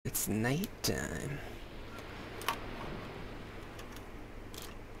It's nighttime.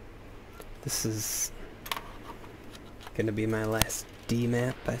 This is gonna be my last D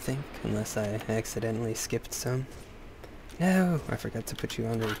map, I think, unless I accidentally skipped some. No, I forgot to put you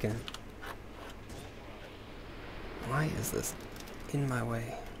on Recon. Why is this in my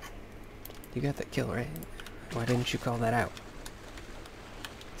way? You got that kill, right? Why didn't you call that out?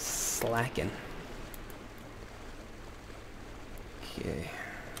 Slacking. Okay.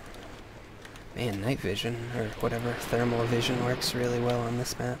 Man, night vision, or whatever, thermal vision works really well on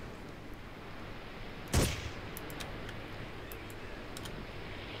this map.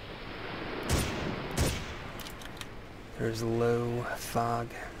 There's low fog,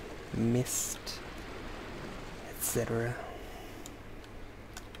 mist, etc.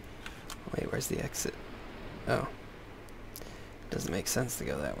 Wait, where's the exit? Oh. Doesn't make sense to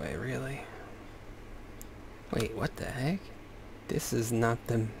go that way, really. Wait, what the heck? This is not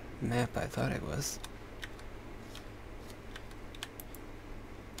the map I thought it was.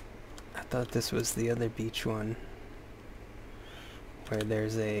 I thought this was the other beach one, where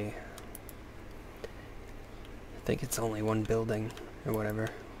there's a... I think it's only one building, or whatever.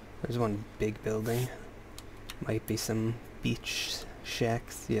 There's one big building. Might be some beach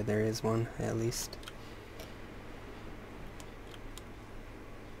shacks. Yeah, there is one, at least.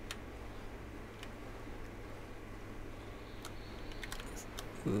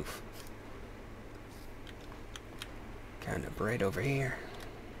 Oof. Kind of bright over here.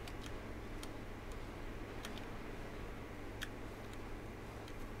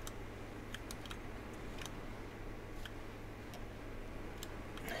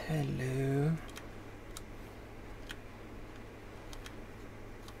 Hello.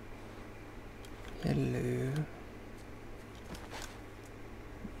 Hello.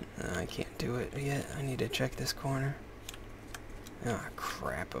 I can't do it yet. I need to check this corner. Ah,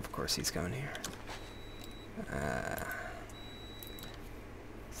 crap. Of course he's coming here.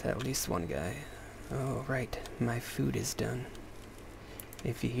 Is that at least one guy? Oh, right. My food is done.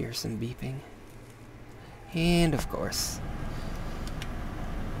 If you hear some beeping. And, of course,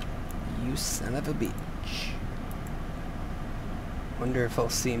 you son of a bitch. Wonder if he'll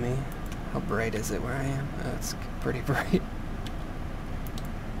see me. How bright is it where I am? Oh, it's pretty bright.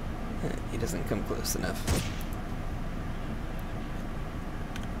 He doesn't come close enough.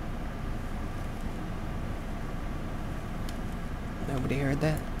 Nobody heard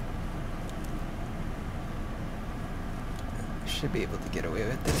that? Should be able to get away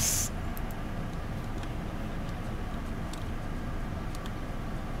with this.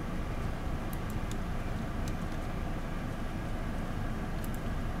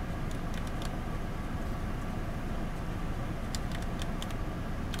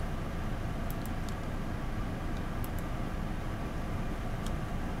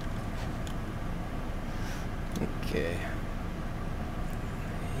 Okay.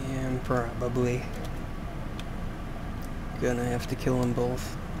 And probably gonna have to kill them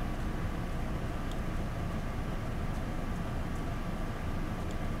both.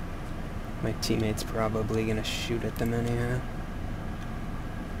 My teammate's probably gonna shoot at them anyhow.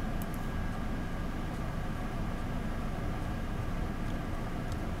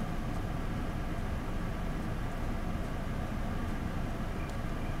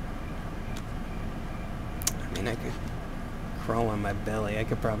 I mean, I could crawl on my belly. I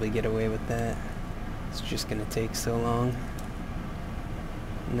could probably get away with that. It's just gonna take so long.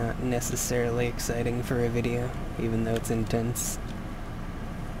 Not necessarily exciting for a video, even though it's intense.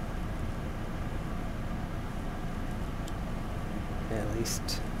 At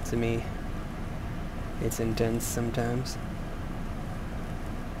least to me, it's intense sometimes.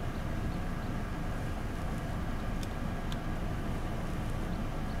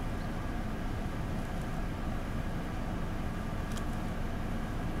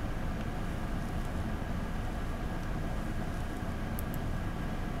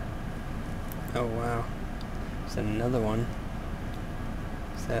 Oh wow, there's another one.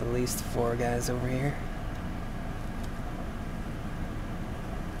 There's at least 4 guys over here.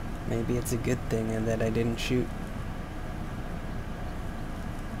 Maybe it's a good thing that I didn't shoot.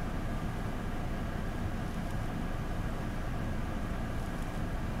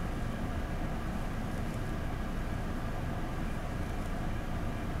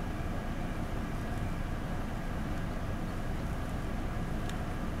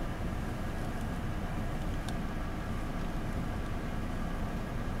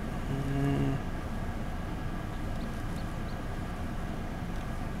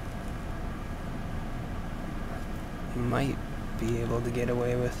 Might be able to get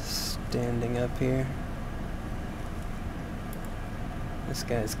away with standing up here. This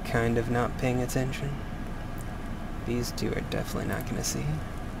guy's kind of not paying attention. These two are definitely not gonna see.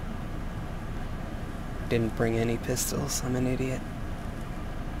 Didn't bring any pistols, I'm an idiot.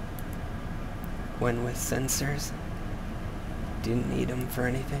 Went with sensors. Didn't need them for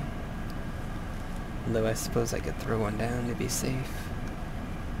anything. Although I suppose I could throw one down to be safe.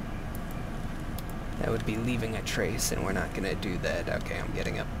 That would be leaving a trace, and we're not gonna do that. Okay, I'm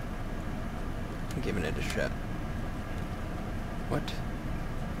getting up. I'm giving it a shot. What?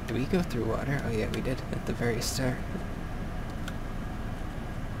 Do we go through water? Oh yeah, we did, at the very start.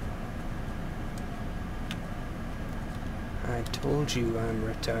 I told you I'm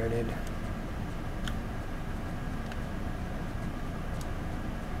retarded.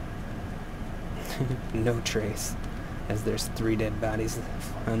 No trace, as there's 3 dead bodies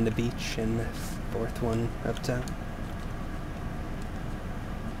on the beach and the 4th one up top.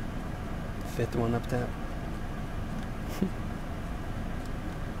 5th one up top.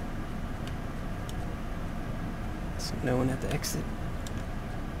 So no one at the exit.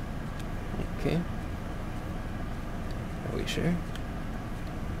 Okay. Are we sure?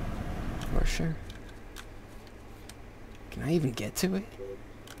 We're sure. Can I even get to it?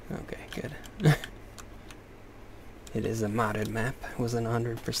 Okay, good. It is a modded map. I wasn't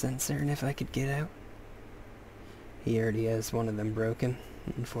 100% certain if I could get out. He already has one of them broken,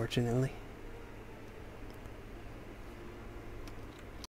 unfortunately.